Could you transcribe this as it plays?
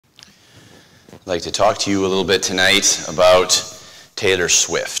I'd like to talk to you a little bit tonight about Taylor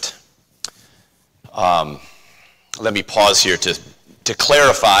Swift. Let me pause here to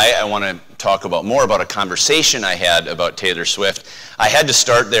clarify. I want to talk more about a conversation I had about Taylor Swift. I had to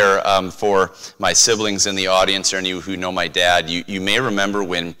start there for my siblings in the audience, or any who know my dad. You may remember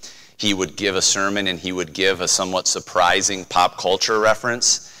when he would give a sermon and he would give a somewhat surprising pop culture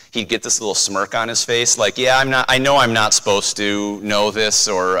reference. He'd get this little smirk on his face, like, yeah, I know I'm not supposed to know this,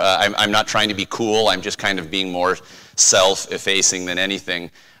 or I'm not trying to be cool, I'm just kind of being more self-effacing than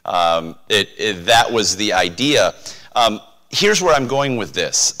anything. That was the idea. Here's where I'm going with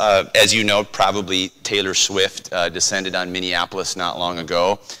this. As you know, probably Taylor Swift descended on Minneapolis not long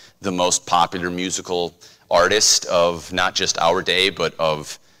ago, the most popular musical artist of not just our day, but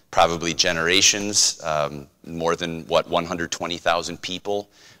of probably generations, more than, 120,000 people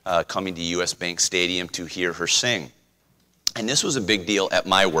coming to US Bank Stadium to hear her sing. And this was a big deal at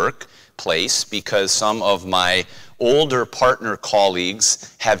my workplace because some of my older partner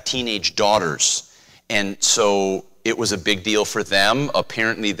colleagues have teenage daughters. And so it was a big deal for them.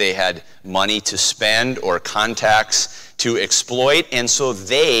 Apparently they had money to spend or contacts to exploit, and so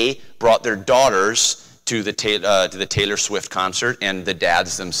they brought their daughters to the Taylor Swift concert, and the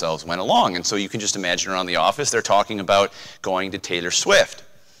dads themselves went along. And so you can just imagine around the office, they're talking about going to Taylor Swift.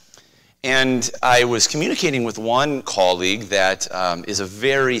 And I was communicating with one colleague that is a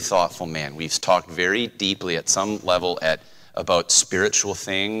very thoughtful man. We've talked very deeply at some level about spiritual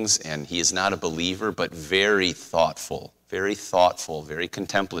things, and he is not a believer, but very thoughtful, very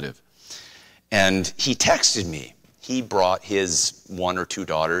contemplative. And he texted me. He brought his one or two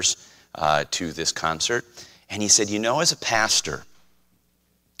daughters to this concert, and he said, as a pastor,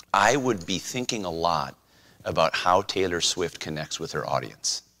 I would be thinking a lot about how Taylor Swift connects with her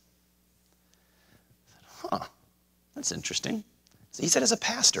audience. That's interesting. He said, as a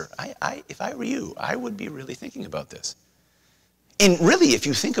pastor, if I were you, I would be really thinking about this. And really, if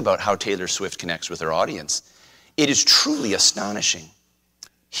you think about how Taylor Swift connects with her audience, it is truly astonishing.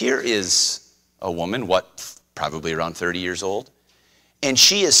 Here is a woman, probably around 30 years old, and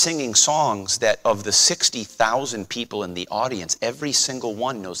she is singing songs that of the 60,000 people in the audience, every single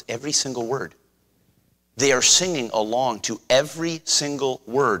one knows every single word. They are singing along to every single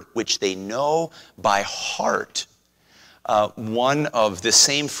word, which they know by heart. One of the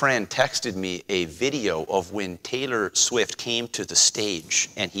same friend texted me a video of when Taylor Swift came to the stage,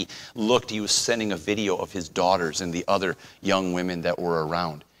 and he was sending a video of his daughters and the other young women that were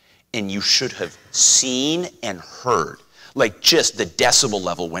around. And you should have seen and heard. Like, just the decibel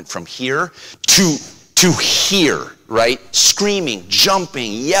level went from here to here, right? Screaming,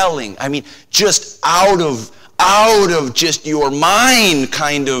 jumping, yelling. I mean, just out of just your mind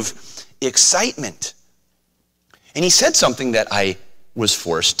kind of excitement. And he said something that I was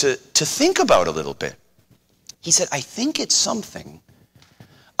forced to think about a little bit. He said, I think it's something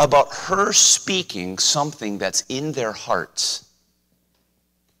about her speaking something that's in their hearts.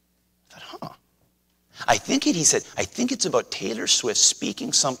 I thought, he said, I think it's about Taylor Swift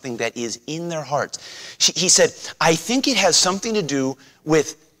speaking something that is in their hearts. He said, I think it has something to do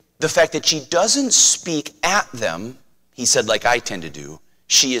with the fact that she doesn't speak at them, he said, like I tend to do.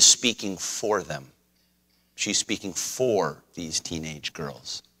 She is speaking for them. She's speaking for these teenage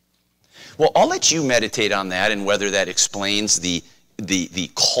girls. Well, I'll let you meditate on that and whether that explains the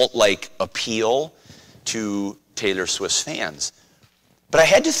cult-like appeal to Taylor Swift's fans. But I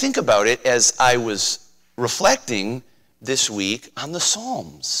had to think about it as I was reflecting this week on the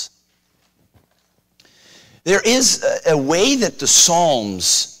Psalms. There is a way that the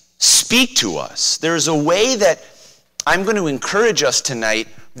Psalms speak to us. There's a way that I'm going to encourage us tonight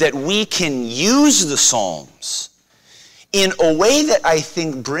that we can use the Psalms in a way that I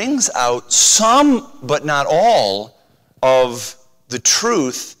think brings out some, but not all, of the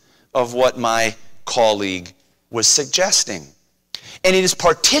truth of what my colleague was suggesting. And it is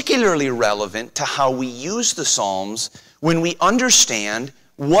particularly relevant to how we use the Psalms when we understand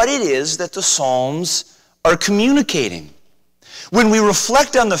what it is that the Psalms are communicating. When we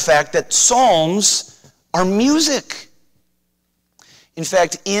reflect on the fact that Psalms are music. In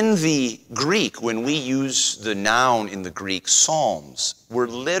fact, in the Greek, when we use the noun in the Greek, psalms, we're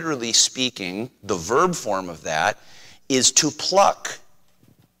literally speaking, the verb form of that is to pluck,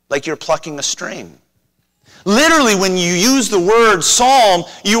 like you're plucking a string. Literally, when you use the word psalm,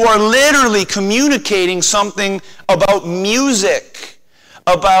 you are literally communicating something about music,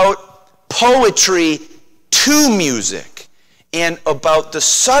 about poetry to music, and about the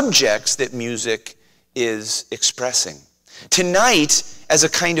subjects that music is expressing. Tonight, as a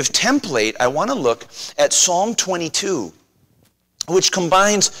kind of template, I want to look at Psalm 22. which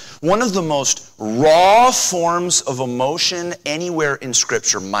combines one of the most raw forms of emotion anywhere in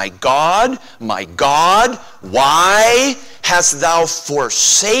Scripture. My God, why hast thou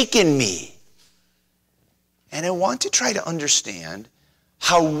forsaken me? And I want to try to understand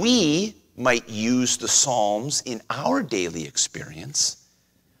how we might use the Psalms in our daily experience,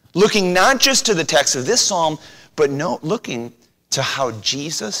 looking not just to the text of this psalm, but looking to how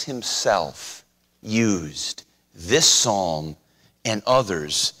Jesus himself used this psalm and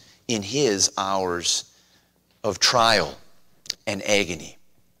others in his hours of trial and agony.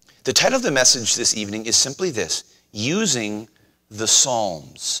 The title of the message this evening is simply this: using the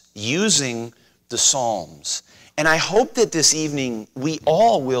Psalms. Using the Psalms. And I hope that this evening we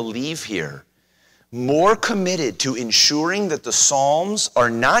all will leave here more committed to ensuring that the Psalms are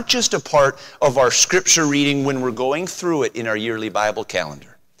not just a part of our scripture reading when we're going through it in our yearly Bible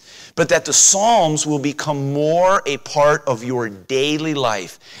calendar, but that the Psalms will become more a part of your daily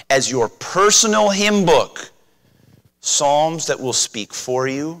life as your personal hymn book. Psalms that will speak for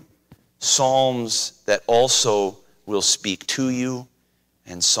you, Psalms that also will speak to you,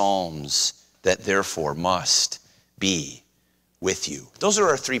 and Psalms that therefore must be with you. Those are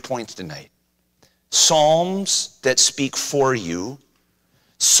our 3 points tonight. Psalms that speak for you,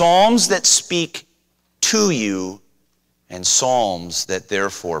 Psalms that speak to you, and Psalms that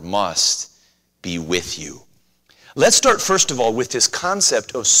therefore must be with you. Let's start first of all with this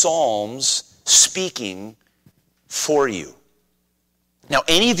concept of Psalms speaking for you. Now,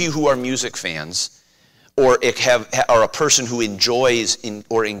 any of you who are music fans or are a person who enjoys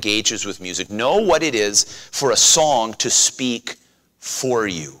or engages with music know what it is for a song to speak for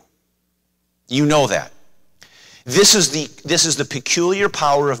you. You know that. This is the peculiar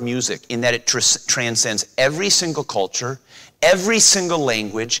power of music in that it transcends every single culture, every single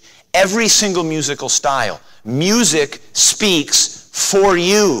language, every single musical style. Music speaks for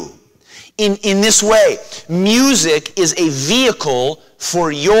you. In this way, music is a vehicle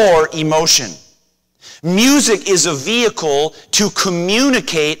for your emotion. Music is a vehicle to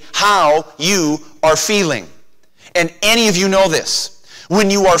communicate how you are feeling. And any of you know this.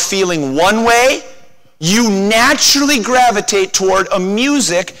 When you are feeling one way, you naturally gravitate toward a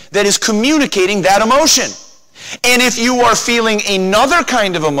music that is communicating that emotion. And if you are feeling another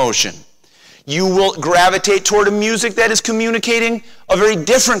kind of emotion, you will gravitate toward a music that is communicating a very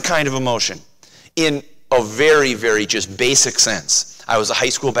different kind of emotion. In a very, very just basic sense, I was a high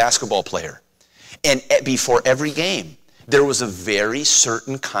school basketball player. And before every game, there was a very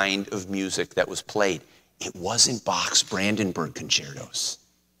certain kind of music that was played. It wasn't Bach's Brandenburg concertos.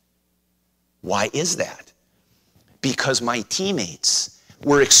 Why is that? Because my teammates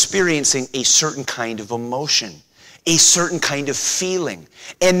were experiencing a certain kind of emotion, a certain kind of feeling.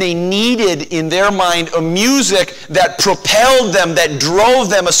 And they needed in their mind a music that propelled them, that drove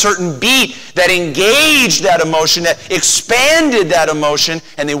them, a certain beat that engaged that emotion, that expanded that emotion,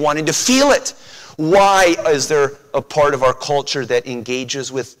 and they wanted to feel it. Why is there a part of our culture that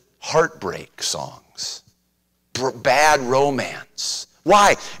engages with heartbreak songs, bad romance?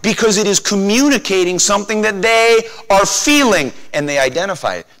 Why? Because it is communicating something that they are feeling, and they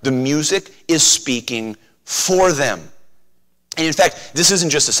identify it. The music is speaking for them. And in fact, this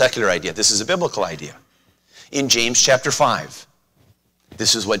isn't just a secular idea. This is a biblical idea. In James chapter 5,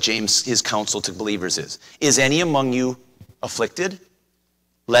 this is what James, his counsel to believers is. Is any among you afflicted?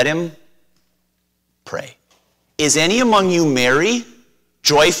 Let him pray. Is any among you merry,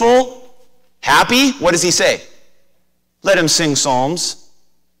 joyful, happy? What does he say? Let him sing psalms.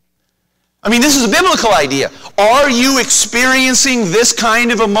 I mean, this is a biblical idea. Are you experiencing this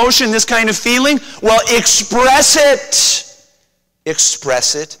kind of emotion, this kind of feeling? Well, express it.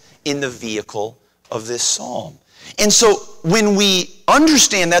 Express it in the vehicle of this psalm. And so when we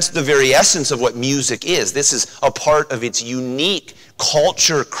understand that's the very essence of what music is, this is a part of its unique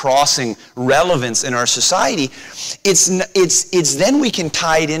culture-crossing relevance in our society, it's then we can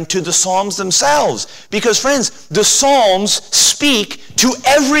tie it into the Psalms themselves. Because, friends, the Psalms speak to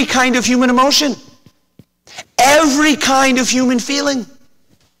every kind of human emotion, every kind of human feeling.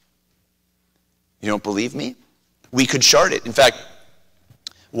 You don't believe me? We could chart it. In fact,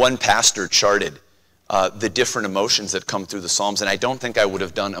 one pastor charted the different emotions that come through the Psalms, and I don't think I would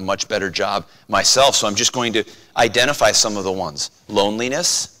have done a much better job myself, so I'm just going to identify some of the ones.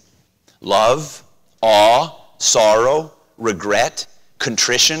 Loneliness, love, awe, sorrow, regret,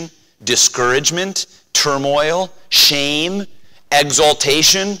 contrition, discouragement, turmoil, shame,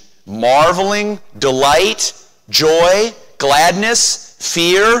 exaltation, marveling, delight, joy, gladness,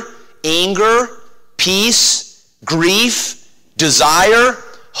 fear, anger, peace, grief, desire,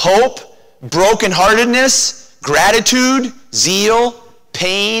 hope, brokenheartedness, gratitude, zeal,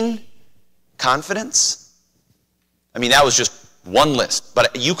 pain, confidence. I mean, that was just one list.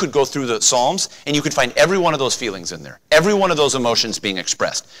 But you could go through the Psalms and you could find every one of those feelings in there. Every one of those emotions being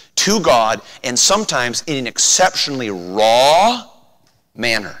expressed to God, and sometimes in an exceptionally raw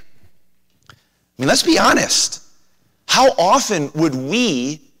manner. I mean, let's be honest. How often would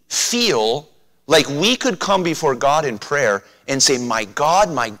we feel like we could come before God in prayer and say, my God,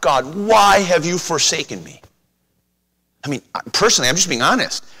 why have you forsaken me? I mean, personally, I'm just being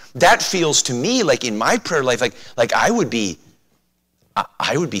honest. That feels to me like in my prayer life, like I would be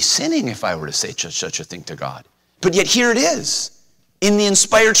sinning if I were to say such a thing to God. But yet here it is in the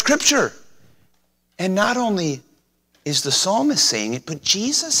inspired scripture. And not only is the psalmist saying it, but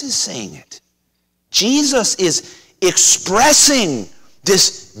Jesus is saying it. Jesus is expressing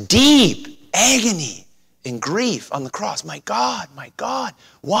this deep agony and grief on the cross. My God,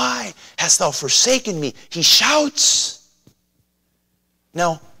 why hast thou forsaken me? He shouts.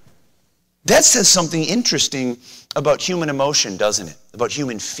 Now, that says something interesting about human emotion, doesn't it? About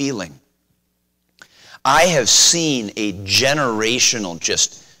human feeling. I have seen a generational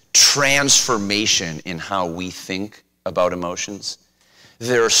just transformation in how we think about emotions.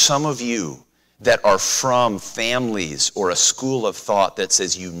 There are some of you that are from families or a school of thought that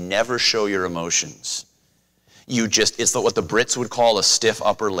says you never show your emotions. It's what the Brits would call a stiff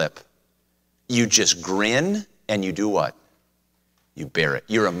upper lip. You just grin and you do what? You bear it.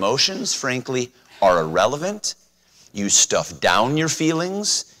 Your emotions, frankly, are irrelevant. You stuff down your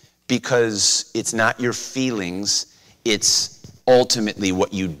feelings because it's not your feelings, it's ultimately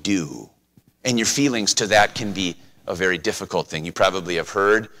what you do. And your feelings to that can be a very difficult thing. You probably have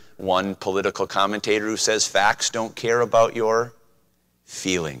heard one political commentator who says facts don't care about your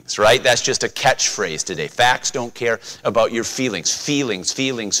feelings, right? That's just a catchphrase today. Facts don't care about your feelings. Feelings.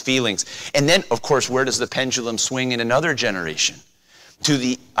 And then, of course, where does the pendulum swing in another generation? To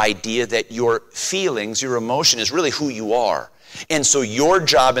the idea that your feelings, your emotion is really who you are. And so your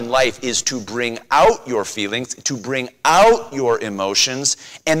job in life is to bring out your feelings, to bring out your emotions,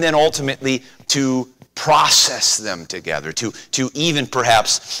 and then ultimately to process them together, to even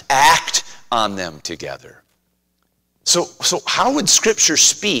perhaps act on them together. So how would Scripture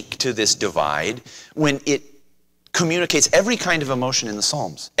speak to this divide when it communicates every kind of emotion in the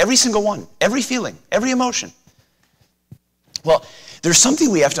Psalms? Every single one, every feeling, every emotion. Well, there's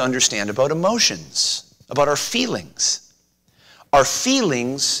something we have to understand about emotions, about our feelings. Our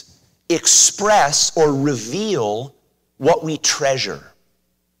feelings express or reveal what we treasure.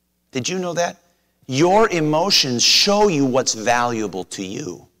 Did you know that? Your emotions show you what's valuable to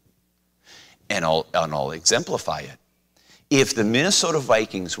you. And I'll exemplify it. If the Minnesota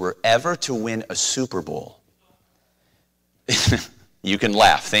Vikings were ever to win a Super Bowl, you can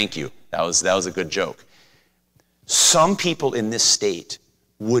laugh, thank you. That was a good joke. Some people in this state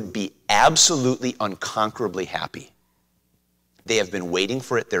would be absolutely unconquerably happy. They have been waiting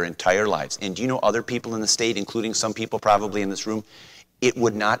for it their entire lives. And do you know other people in the state, including some people probably in this room, it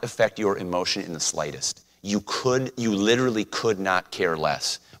would not affect your emotion in the slightest. You literally could not care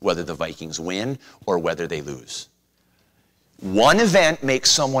less whether the Vikings win or whether they lose. One event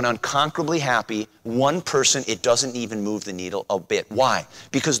makes someone unconquerably happy. One person, it doesn't even move the needle a bit. Why?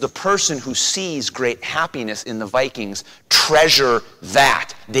 Because the person who sees great happiness in the Vikings treasure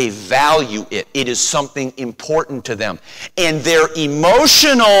that. They value it. It is something important to them. And their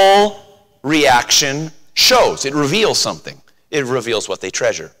emotional reaction shows. It reveals something. It reveals what they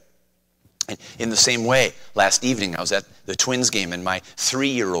treasure. And in the same way, last evening I was at the Twins game and my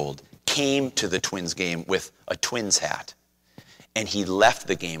 3-year-old came to the Twins game with a Twins hat. And he left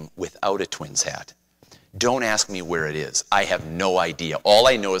the game without a Twins hat. Don't ask me where it is. I have no idea. All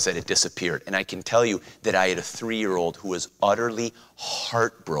I know is that it disappeared. And I can tell you that I had a 3-year-old who was utterly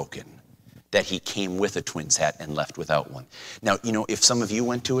heartbroken that he came with a Twins hat and left without one. Now, you know, if some of you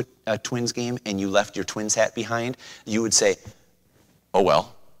went to a Twins game and you left your Twins hat behind, you would say, oh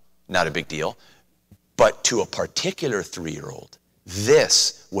well, not a big deal. But to a particular 3-year-old,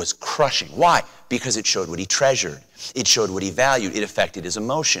 this was crushing. Why? Because it showed what he treasured. It showed what he valued. It affected his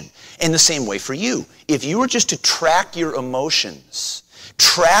emotion. And the same way for you. If you were just to track your emotions,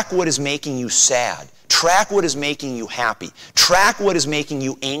 track what is making you sad, track what is making you happy, track what is making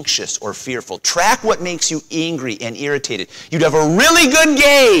you anxious or fearful, track what makes you angry and irritated, you'd have a really good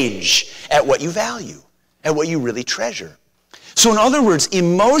gauge at what you value, at what you really treasure. So in other words,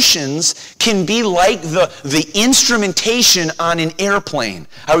 emotions can be like the instrumentation on an airplane.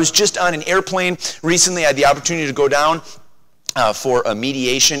 I was just on an airplane recently. I had the opportunity to go down for a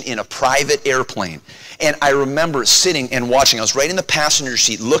mediation in a private airplane. And I remember sitting and watching. I was right in the passenger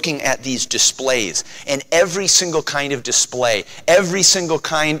seat looking at these displays. And every single kind of display, every single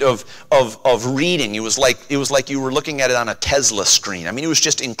kind of reading, it was like you were looking at it on a Tesla screen. I mean, it was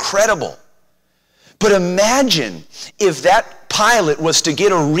just incredible. But imagine if that pilot was to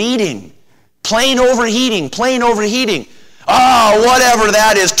get a reading. Plane overheating. Oh, whatever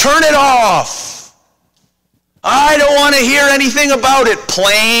that is, turn it off. I don't want to hear anything about it,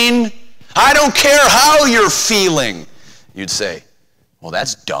 plane. I don't care how you're feeling. You'd say, well,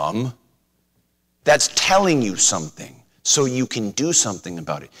 that's dumb. That's telling you something so you can do something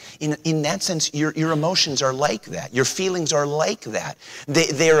about it. In that sense, your emotions are like that. Your feelings are like that.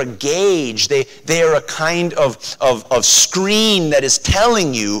 They're a gauge. They are a kind of screen that is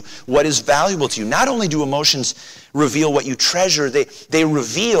telling you what is valuable to you. Not only do emotions reveal what you treasure, they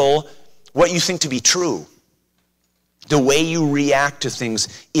reveal what you think to be true. The way you react to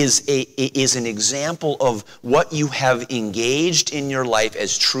things is an example of what you have engaged in your life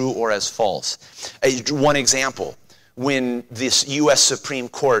as true or as false. One example, when this U.S. Supreme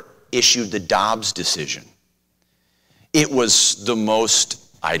Court issued the Dobbs decision, it was the most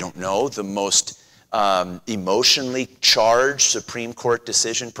emotionally charged Supreme Court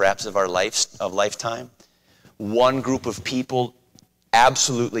decision perhaps of our lifetime. One group of people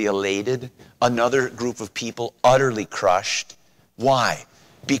absolutely elated, another group of people utterly crushed. Why?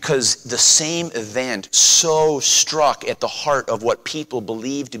 Because the same event so struck at the heart of what people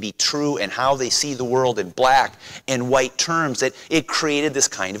believe to be true and how they see the world in black and white terms that it created this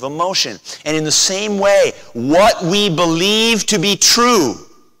kind of emotion. And in the same way, what we believe to be true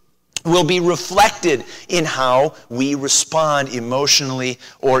will be reflected in how we respond emotionally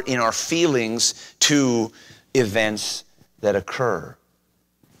or in our feelings to events that occur.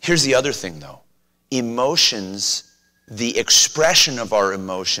 Here's the other thing, though. Emotions, the expression of our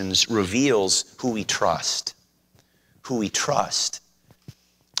emotions reveals who we trust. Who we trust.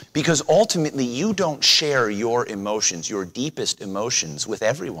 Because ultimately, you don't share your emotions, your deepest emotions, with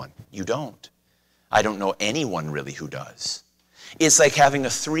everyone. You don't. I don't know anyone really who does. It's like having a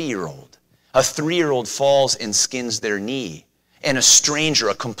 3-year-old. A 3-year-old falls and skins their knee, and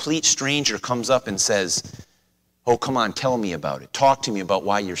a complete stranger comes up and says, oh, come on, tell me about it. Talk to me about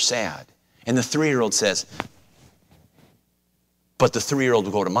why you're sad. And the 3-year-old says, but the 3-year-old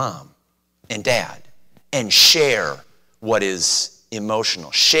will go to mom and dad and share what is emotional,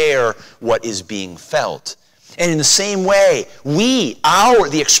 share what is being felt. And in the same way,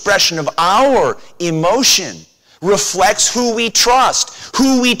 the expression of our emotion reflects who we trust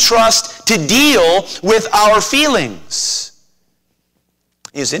to deal with our feelings.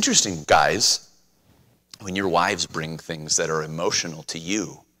 It's interesting, guys, when your wives bring things that are emotional to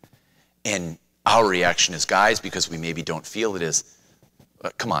you, and our reaction as guys, because we maybe don't feel it, is,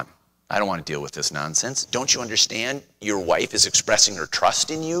 come on, I don't want to deal with this nonsense. Don't you understand? Your wife is expressing her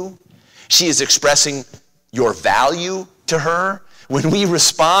trust in you. She is expressing your value to her. When we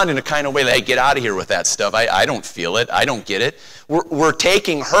respond in a kind of way like, hey, get out of here with that stuff, I don't feel it, I don't get it, we're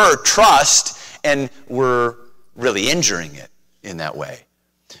taking her trust and we're really injuring it in that way.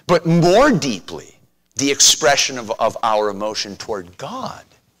 But more deeply, the expression of our emotion toward God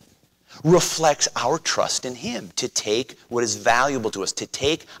reflects our trust in Him to take what is valuable to us, to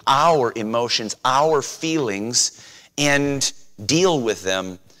take our emotions, our feelings, and deal with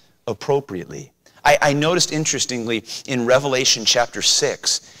them appropriately. I noticed, interestingly, in Revelation chapter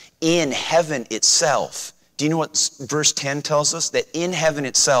 6, in heaven itself, do you know what verse 10 tells us? That in heaven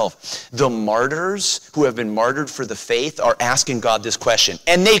itself, the martyrs who have been martyred for the faith are asking God this question.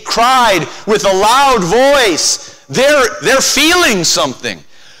 And they cried with a loud voice. They're feeling something.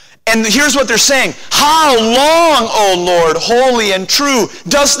 And here's what they're saying. How long, O Lord, holy and true,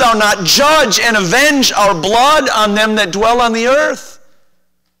 dost thou not judge and avenge our blood on them that dwell on the earth?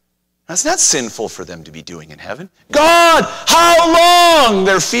 That's not sinful for them to be doing in heaven. God, how long?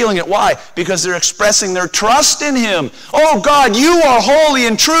 They're feeling it. Why? Because they're expressing their trust in Him. Oh God, you are holy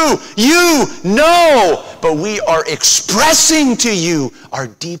and true. You know. But we are expressing to you our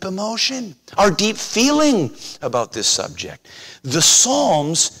deep emotion, our deep feeling about this subject. The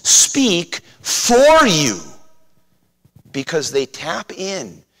Psalms speak for you because they tap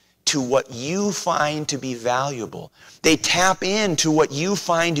in to what you find to be valuable. They tap into what you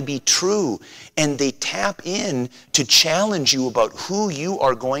find to be true, and they tap in to challenge you about who you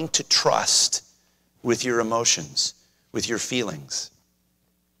are going to trust with your emotions, with your feelings.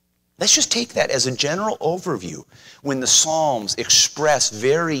 Let's just take that as a general overview. When the Psalms express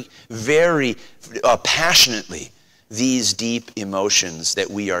very, very passionately these deep emotions that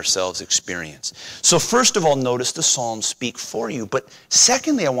we ourselves experience. So first of all, notice the Psalms speak for you. But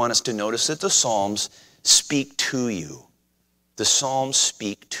secondly, I want us to notice that the Psalms speak to you. The Psalms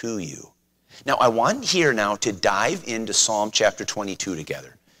speak to you. Now, I want here now to dive into Psalm chapter 22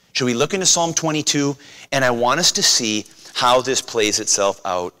 together. Should we look into Psalm 22? And I want us to see how this plays itself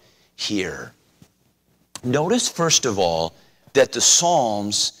out here. Notice, first of all, that the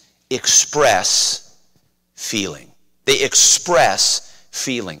Psalms express feeling. They express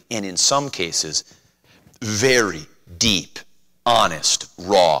feeling, and in some cases, very deep, honest,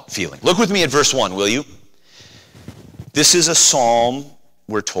 raw feeling. Look with me at verse 1, will you? This is a psalm,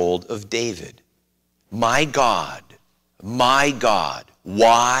 we're told, of David. My God,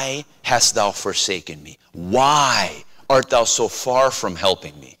 why hast thou forsaken me? Why art thou so far from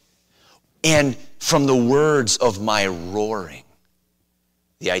helping me? And from the words of my roaring.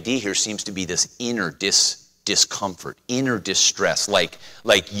 The idea here seems to be this inner discomfort, inner distress, like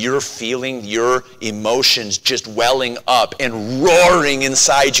you're feeling your emotions just welling up and roaring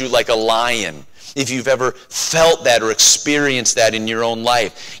inside you like a lion. If you've ever felt that or experienced that in your own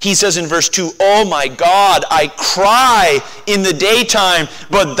life. He says in verse 2, oh my God, I cry in the daytime,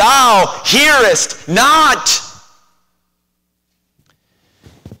 but thou hearest not.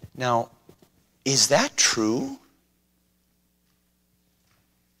 Now, is that true?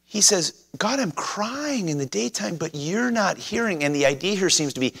 He says, God, I'm crying in the daytime, but you're not hearing. And the idea here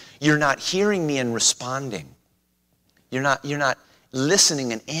seems to be, you're not hearing me and responding. You're not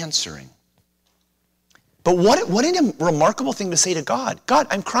listening and answering. But what a remarkable thing to say to God. God,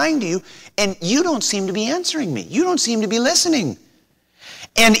 I'm crying to you, and you don't seem to be answering me. You don't seem to be listening.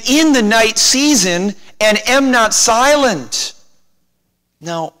 And in the night season, and am not silent.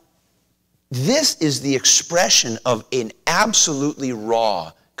 Now, this is the expression of an absolutely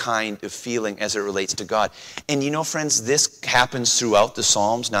raw kind of feeling as it relates to God. And you know, friends, this happens throughout the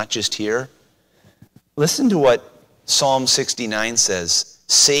Psalms, not just here. Listen to what Psalm 69 says.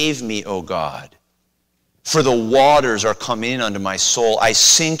 Save me, O God, for the waters are come in unto my soul. I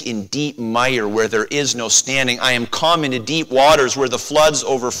sink in deep mire where there is no standing. I am come into deep waters where the floods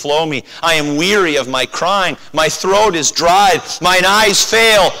overflow me. I am weary of my crying. My throat is dried. Mine eyes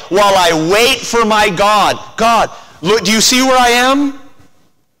fail while I wait for my God. God, look, do you see where I am?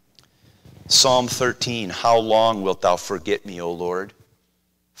 Psalm 13, how long wilt thou forget me, O Lord?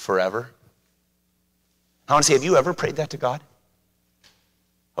 Forever? I want to say, have you ever prayed that to God?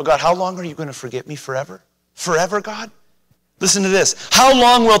 Oh God, how long are you going to forget me? Forever? Forever, God? Listen to this. How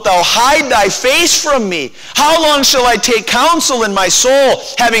long wilt thou hide thy face from me? How long shall I take counsel in my soul,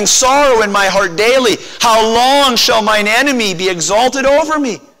 having sorrow in my heart daily? How long shall mine enemy be exalted over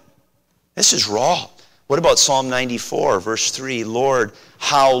me? This is raw. What about Psalm 94, verse 3? Lord,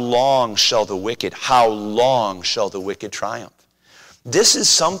 how long shall the wicked triumph? This is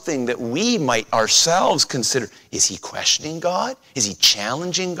something that we might ourselves consider. Is he questioning God? Is he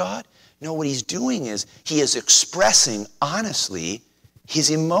challenging God? No, what he's doing is he is expressing honestly his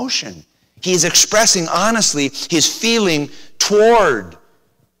emotion. He is expressing honestly his feeling toward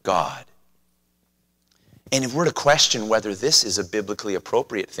God. And if we're to question whether this is a biblically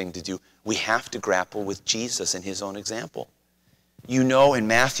appropriate thing to do, we have to grapple with Jesus and his own example. You know, in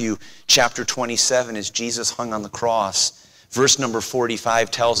Matthew chapter 27, as Jesus hung on the cross, verse number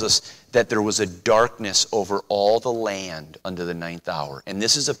 45 tells us that there was a darkness over all the land unto the ninth hour. And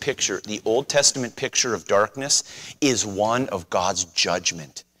this is a picture, the Old Testament picture of darkness is one of God's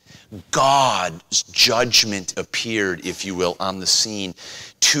judgment. God's judgment appeared, if you will, on the scene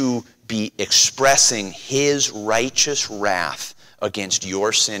to be expressing his righteous wrath against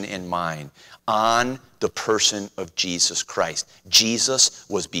your sin and mine on the person of Jesus Christ. Jesus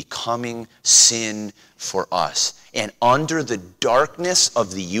was becoming sin for us. And under the darkness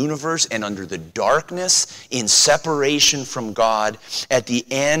of the universe and under the darkness in separation from God, at the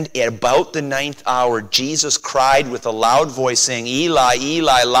end, at about the ninth hour, Jesus cried with a loud voice saying, Eli,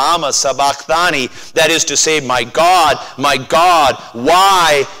 Eli, lama sabachthani. That is to say, my God,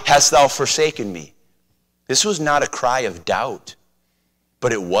 why hast thou forsaken me? This was not a cry of doubt,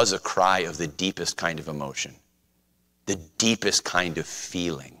 but it was a cry of the deepest kind of emotion, the deepest kind of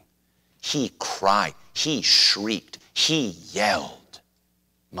feeling. He cried, he shrieked, he yelled,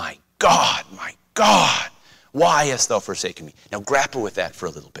 my God, why hast thou forsaken me? Now grapple with that for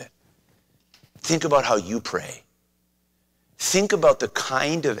a little bit. Think about how you pray. Think about the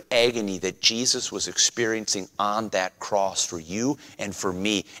kind of agony that Jesus was experiencing on that cross for you and for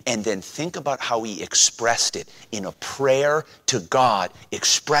me. And then think about how he expressed it in a prayer to God,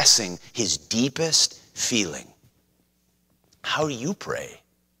 expressing his deepest feeling. How do you pray?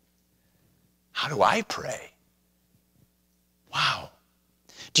 How do I pray? Wow.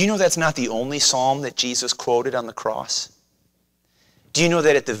 Do you know that's not the only psalm that Jesus quoted on the cross? Do you know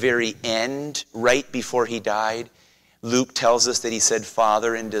that at the very end, right before he died, Luke tells us that he said,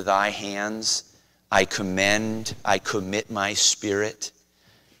 Father, into thy hands I commit my spirit.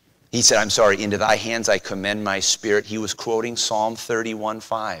 He said, into thy hands I commend my spirit. He was quoting Psalm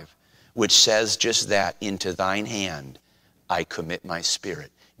 31:5, which says just that, into thine hand I commit my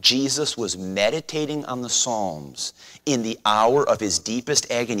spirit. Jesus was meditating on the Psalms in the hour of his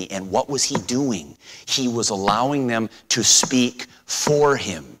deepest agony. And what was he doing? He was allowing them to speak for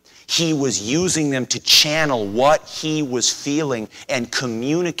him. He was using them to channel what he was feeling and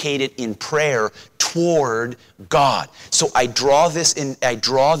communicate it in prayer toward God. So I draw this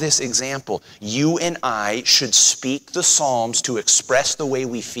example. You and I should speak the Psalms to express the way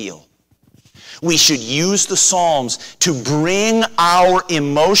we feel. We should use the Psalms to bring our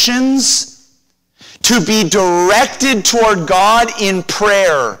emotions to be directed toward God in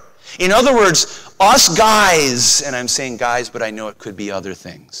prayer. In other words, us guys, and I'm saying guys, but I know it could be other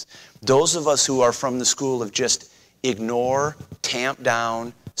things. Those of us who are from the school of just ignore, tamp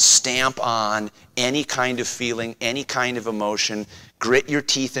down, stamp on any kind of feeling, any kind of emotion, grit your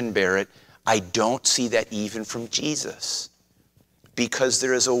teeth and bear it. I don't see that even from Jesus. Because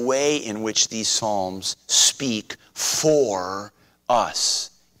there is a way in which these Psalms speak for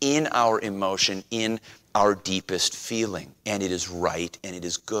us in our emotion, in our deepest feeling. And it is right and it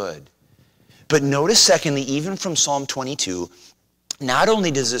is good. But notice, secondly, even from Psalm 22, not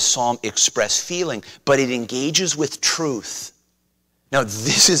only does this psalm express feeling, but it engages with truth. Now,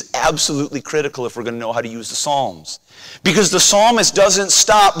 this is absolutely critical if we're going to know how to use the Psalms. Because the psalmist doesn't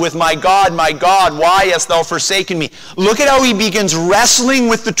stop with, my God, why hast thou forsaken me? Look at how he begins wrestling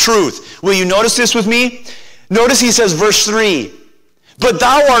with the truth. Will you notice this with me? Notice he says, verse 3, but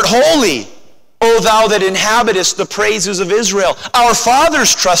thou art holy, O thou that inhabitest the praises of Israel. Our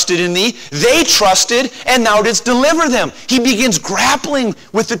fathers trusted in thee, they trusted, and thou didst deliver them. He begins grappling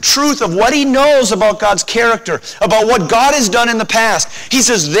with the truth of what he knows about God's character, about what God has done in the past. He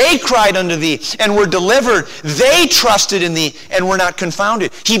says, they cried unto thee and were delivered. They trusted in thee and were not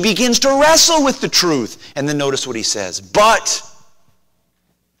confounded. He begins to wrestle with the truth. And then notice what he says. But,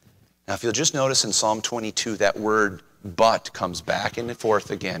 now if you'll just notice in Psalm 22, that word but comes back and forth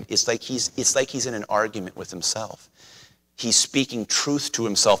again. It's like he's in an argument with himself. He's speaking truth to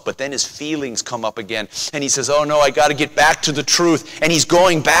himself, but then his feelings come up again. And he says, oh no, I got to get back to the truth. And he's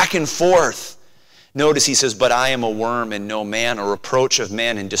going back and forth. Notice he says, but I am a worm and no man, a reproach of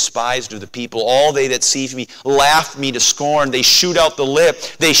men and despised of the people. All they that see me laugh me to scorn. They shoot out the lip.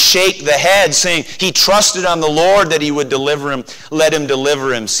 They shake the head, saying, he trusted on the Lord that he would deliver him. Let him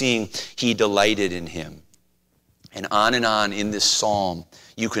deliver him, seeing he delighted in him. And on in this psalm,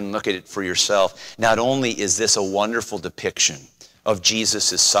 you can look at it for yourself. Not only is this a wonderful depiction of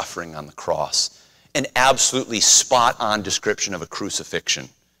Jesus' suffering on the cross, an absolutely spot-on description of a crucifixion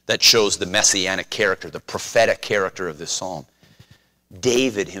that shows the messianic character, the prophetic character of this psalm.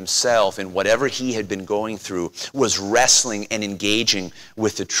 David himself, in whatever he had been going through, was wrestling and engaging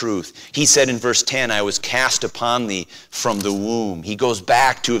with the truth. He said in verse 10, I was cast upon thee from the womb. He goes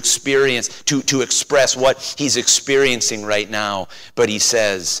back to experience, to express what he's experiencing right now. But he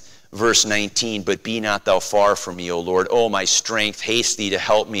says, verse 19, but be not thou far from me, O Lord. O my strength, haste thee to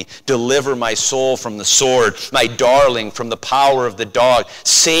help me. Deliver my soul from the sword, my darling from the power of the dog.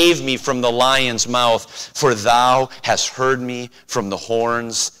 Save me from the lion's mouth, for thou hast heard me from the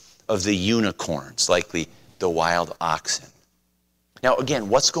horns of the unicorns, likely the wild oxen. Now again,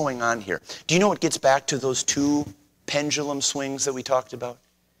 what's going on here? Do you know what gets back to those two pendulum swings that we talked about?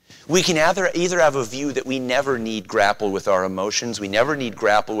 We can either have a view that we never need grapple with our emotions. We never need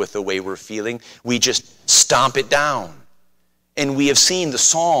grapple with the way we're feeling. We just stomp it down. And we have seen the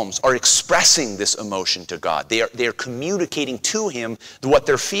Psalms are expressing this emotion to God. They are communicating to him what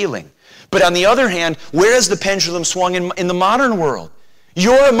they're feeling. But on the other hand, where has the pendulum swung in the modern world?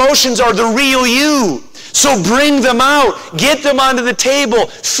 Your emotions are the real you. So bring them out. Get them onto the table.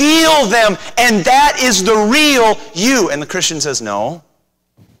 Feel them. And that is the real you. And the Christian says, no.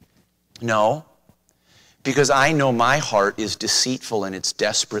 No. Because I know my heart is deceitful and it's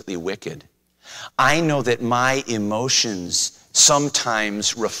desperately wicked. I know that my emotions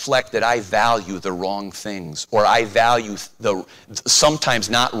sometimes reflect that I value the wrong things. Or I value sometimes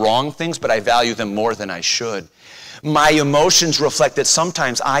not wrong things, but I value them more than I should. My emotions reflect that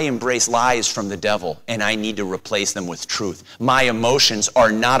sometimes I embrace lies from the devil and I need to replace them with truth. My emotions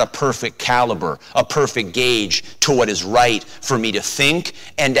are not a perfect caliber, a perfect gauge to what is right for me to think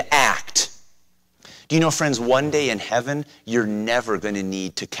and to act. Do you know, friends, one day in heaven, you're never going to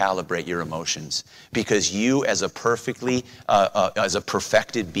need to calibrate your emotions, because you, as a perfected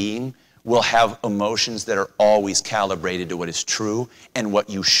being, will have emotions that are always calibrated to what is true and what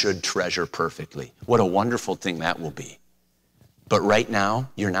you should treasure perfectly. What a wonderful thing that will be. But right now,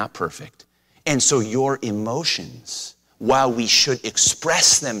 you're not perfect. And so your emotions, while we should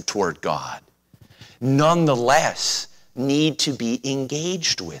express them toward God, nonetheless need to be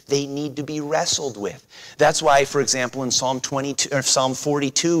engaged with. They need to be wrestled with. That's why, for example, in Psalm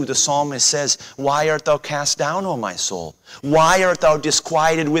 42, the psalmist says, "Why art thou cast down, O my soul? Why art thou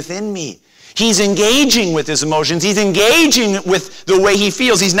disquieted within me?" He's engaging with his emotions. He's engaging with the way he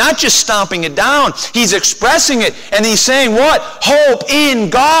feels. He's not just stomping it down. He's expressing it. And he's saying what? Hope in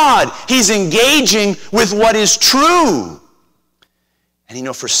God. He's engaging with what is true. And you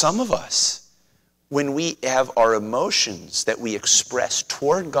know, for some of us, when we have our emotions that we express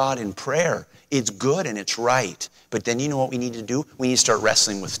toward God in prayer, it's good and it's right. But then you know what we need to do? We need to start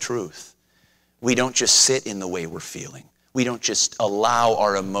wrestling with truth. We don't just sit in the way we're feeling. We don't just allow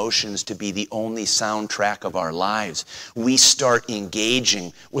our emotions to be the only soundtrack of our lives. We start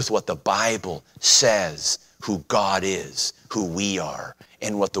engaging with what the Bible says, who God is, who we are,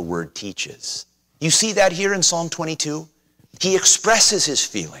 and what the Word teaches. You see that here in Psalm 22? He expresses his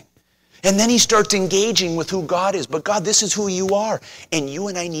feeling. And then he starts engaging with who God is. But God, this is who you are. And you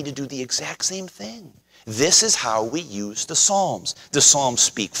and I need to do the exact same thing. This is how we use the Psalms. The Psalms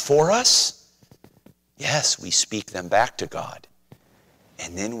speak for us. Yes, we speak them back to God.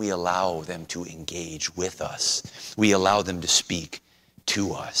 And then we allow them to engage with us. We allow them to speak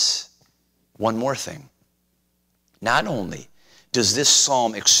to us. One more thing. Not only does this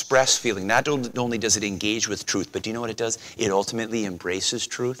psalm express feeling, not only does it engage with truth, but do you know what it does? It ultimately embraces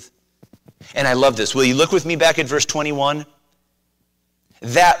truth. And I love this. Will you look with me back at verse 21?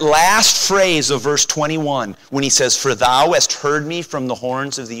 That last phrase of verse 21, when he says, "For thou hast heard me from the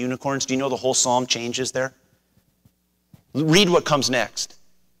horns of the unicorns," do you know the whole psalm changes there? Read what comes next.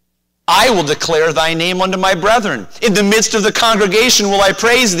 "I will declare thy name unto my brethren. In the midst of the congregation will I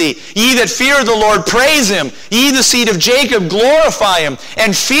praise thee. Ye that fear the Lord, praise him. Ye the seed of Jacob, glorify him.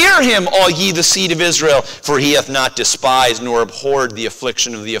 And fear him, all ye the seed of Israel. For he hath not despised nor abhorred the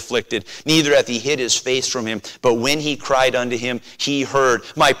affliction of the afflicted. Neither hath he hid his face from him. But when he cried unto him, he heard.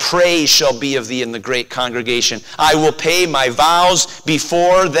 My praise shall be of thee in the great congregation. I will pay my vows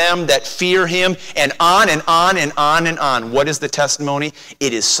before them that fear him." And on and on and on and on. What is the testimony?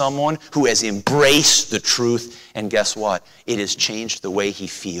 It is someone who has embraced the truth, and guess what? It has changed the way he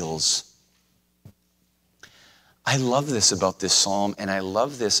feels. I love this about this psalm, and I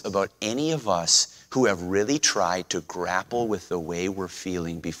love this about any of us who have really tried to grapple with the way we're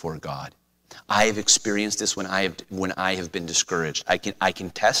feeling before God. I have experienced this when I have been discouraged. I can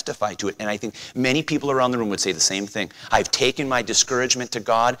testify to it, and I think many people around the room would say the same thing. I've taken my discouragement to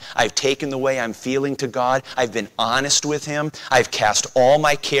God. I've taken the way I'm feeling to God. I've been honest with him. I've cast all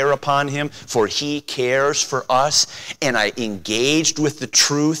my care upon him, for he cares for us. And I engaged with the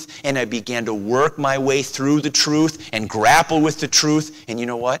truth, and I began to work my way through the truth and grapple with the truth. And you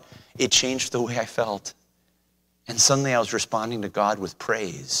know what? It changed the way I felt. And suddenly I was responding to God with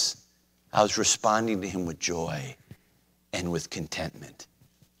praise. I was responding to him with joy and with contentment.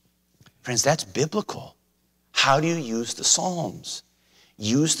 Friends, that's biblical. How do you use the Psalms?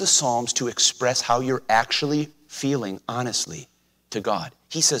 Use the Psalms to express how you're actually feeling honestly to God.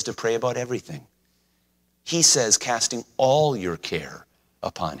 He says to pray about everything. He says casting all your care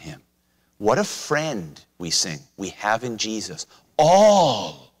upon him. What a friend, we sing, we have in Jesus.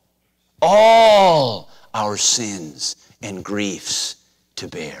 All our sins and griefs to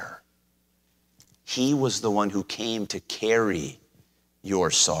bear. He was the one who came to carry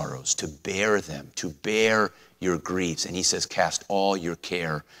your sorrows, to bear them, to bear your griefs. And he says, cast all your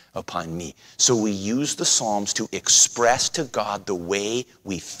care upon me. So we use the Psalms to express to God the way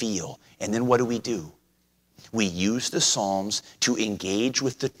we feel. And then what do? We use the Psalms to engage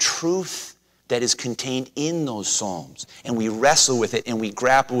with the truth that is contained in those Psalms. And we wrestle with it and we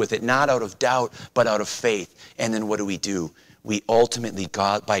grapple with it, not out of doubt, but out of faith. And then what do? We ultimately,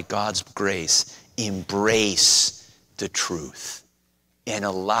 by God's grace, embrace the truth and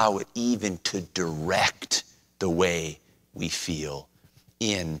allow it even to direct the way we feel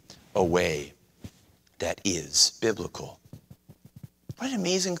in a way that is biblical. What an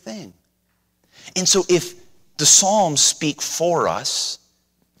amazing thing. And so if the Psalms speak for us,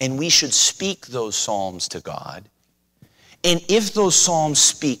 and we should speak those Psalms to God, and if those Psalms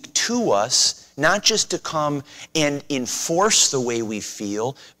speak to us, not just to come and enforce the way we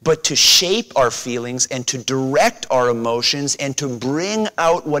feel, but to shape our feelings and to direct our emotions and to bring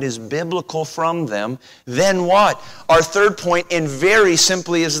out what is biblical from them, then what? Our third point, and very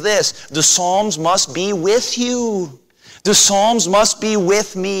simply, is this: the Psalms must be with you. The Psalms must be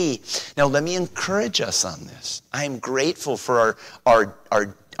with me. Now, let me encourage us on this. I am grateful for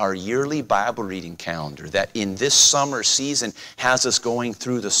our yearly Bible reading calendar that in this summer season has us going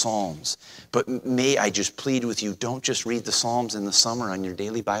through the Psalms. But may I just plead with you, don't just read the Psalms in the summer on your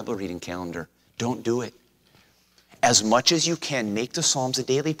daily Bible reading calendar. Don't do it. As much as you can, make the Psalms a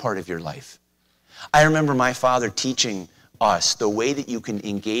daily part of your life. I remember my father teaching us the way that you can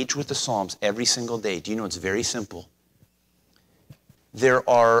engage with the Psalms every single day. Do you know it's very simple? There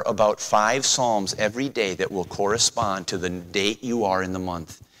are about 5 Psalms every day that will correspond to the date you are in the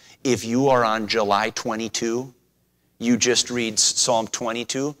month. If you are on July 22, you just read Psalm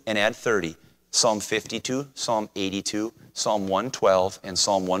 22 and add 30. Psalm 52, Psalm 82, Psalm 112, and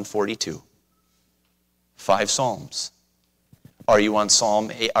Psalm 142. 5 Psalms. Are you on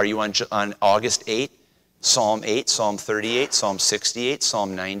on August 8? Psalm 8, Psalm 38, Psalm 68,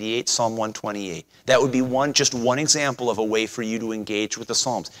 Psalm 98, Psalm 128. That would be just one example of a way for you to engage with the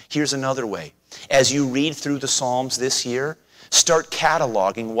Psalms. Here's another way. As you read through the Psalms this year, start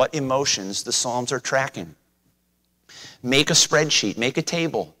cataloging what emotions the Psalms are tracking. Make a spreadsheet, make a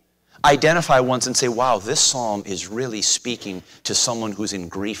table. Identify ones and say, wow, this Psalm is really speaking to someone who's in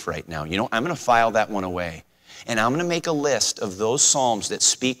grief right now. You know, I'm going to file that one away. And I'm going to make a list of those Psalms that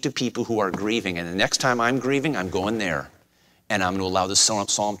speak to people who are grieving. And the next time I'm grieving, I'm going there. And I'm going to allow the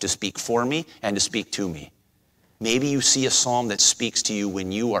Psalm to speak for me and to speak to me. Maybe you see a Psalm that speaks to you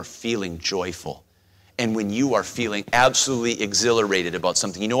when you are feeling joyful and when you are feeling absolutely exhilarated about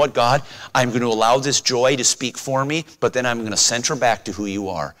something. You know what, God? I'm going to allow this joy to speak for me, but then I'm going to center back to who you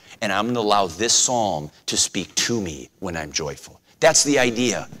are. And I'm going to allow this Psalm to speak to me when I'm joyful. That's the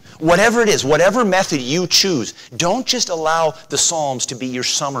idea. Whatever it is, whatever method you choose, don't just allow the Psalms to be your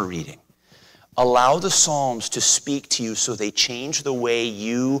summer reading. Allow the Psalms to speak to you so they change the way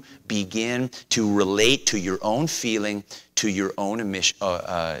you begin to relate to your own feeling, to your own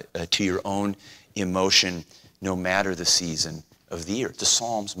emotion, no matter the season of the year. The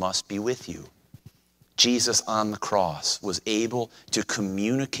Psalms must be with you. Jesus on the cross was able to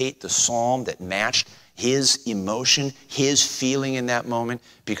communicate the psalm that matched his emotion, his feeling in that moment,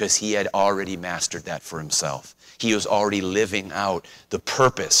 because he had already mastered that for himself. He was already living out the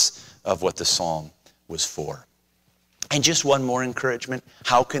purpose of what the psalm was for. And just one more encouragement.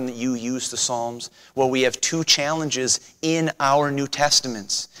 How can you use the Psalms? Well, we have 2 challenges in our New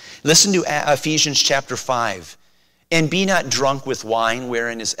Testaments. Listen to Ephesians chapter 5. And be not drunk with wine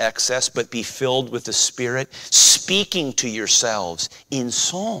wherein is excess, but be filled with the Spirit, speaking to yourselves in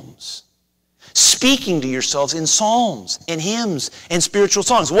psalms. Speaking to yourselves in psalms and hymns and spiritual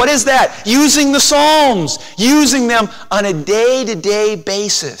songs. What is that? Using the Psalms. Using them on a day-to-day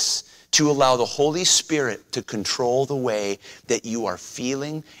basis to allow the Holy Spirit to control the way that you are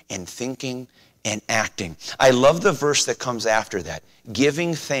feeling and thinking and acting. I love the verse that comes after that.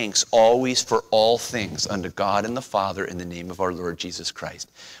 Giving thanks always for all things unto God and the Father in the name of our Lord Jesus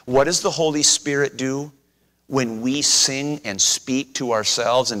Christ. What does the Holy Spirit do when we sing and speak to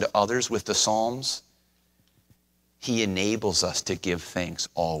ourselves and to others with the Psalms? He enables us to give thanks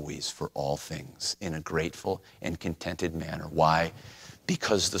always for all things in a grateful and contented manner. Why?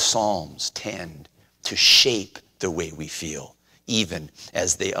 Because the Psalms tend to shape the way we feel, even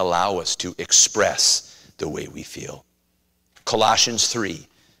as they allow us to express the way we feel. Colossians 3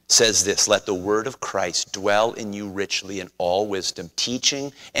 says this: let the word of Christ dwell in you richly in all wisdom,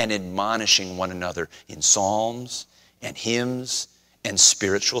 teaching and admonishing one another in psalms and hymns and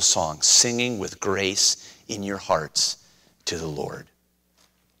spiritual songs, singing with grace in your hearts to the Lord.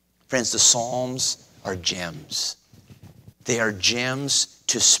 Friends, the Psalms are gems. They are gems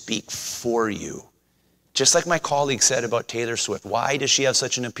to speak for you. Just like my colleague said about Taylor Swift, why does she have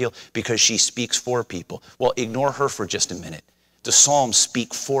such an appeal? Because she speaks for people. Well, ignore her for just a minute. The Psalms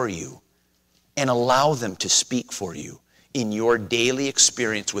speak for you, and allow them to speak for you in your daily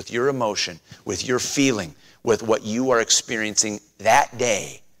experience with your emotion, with your feeling, with what you are experiencing that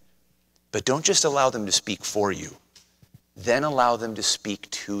day. But don't just allow them to speak for you. Then allow them to speak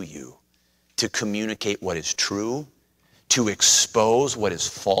to you, to communicate what is true, to expose what is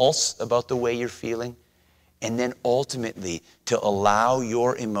false about the way you're feeling, and then ultimately to allow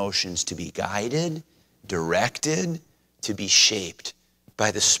your emotions to be guided, directed, to be shaped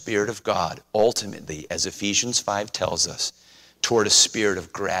by the Spirit of God, ultimately, as Ephesians 5 tells us, toward a spirit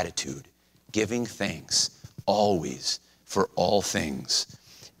of gratitude, giving thanks always for all things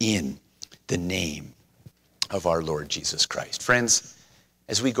in the name of our Lord Jesus Christ. Friends,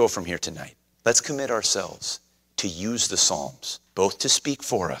 as we go from here tonight, let's commit ourselves to use the Psalms, both to speak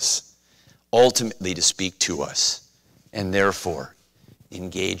for us, ultimately to speak to us, and therefore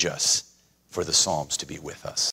engage us for the Psalms to be with us.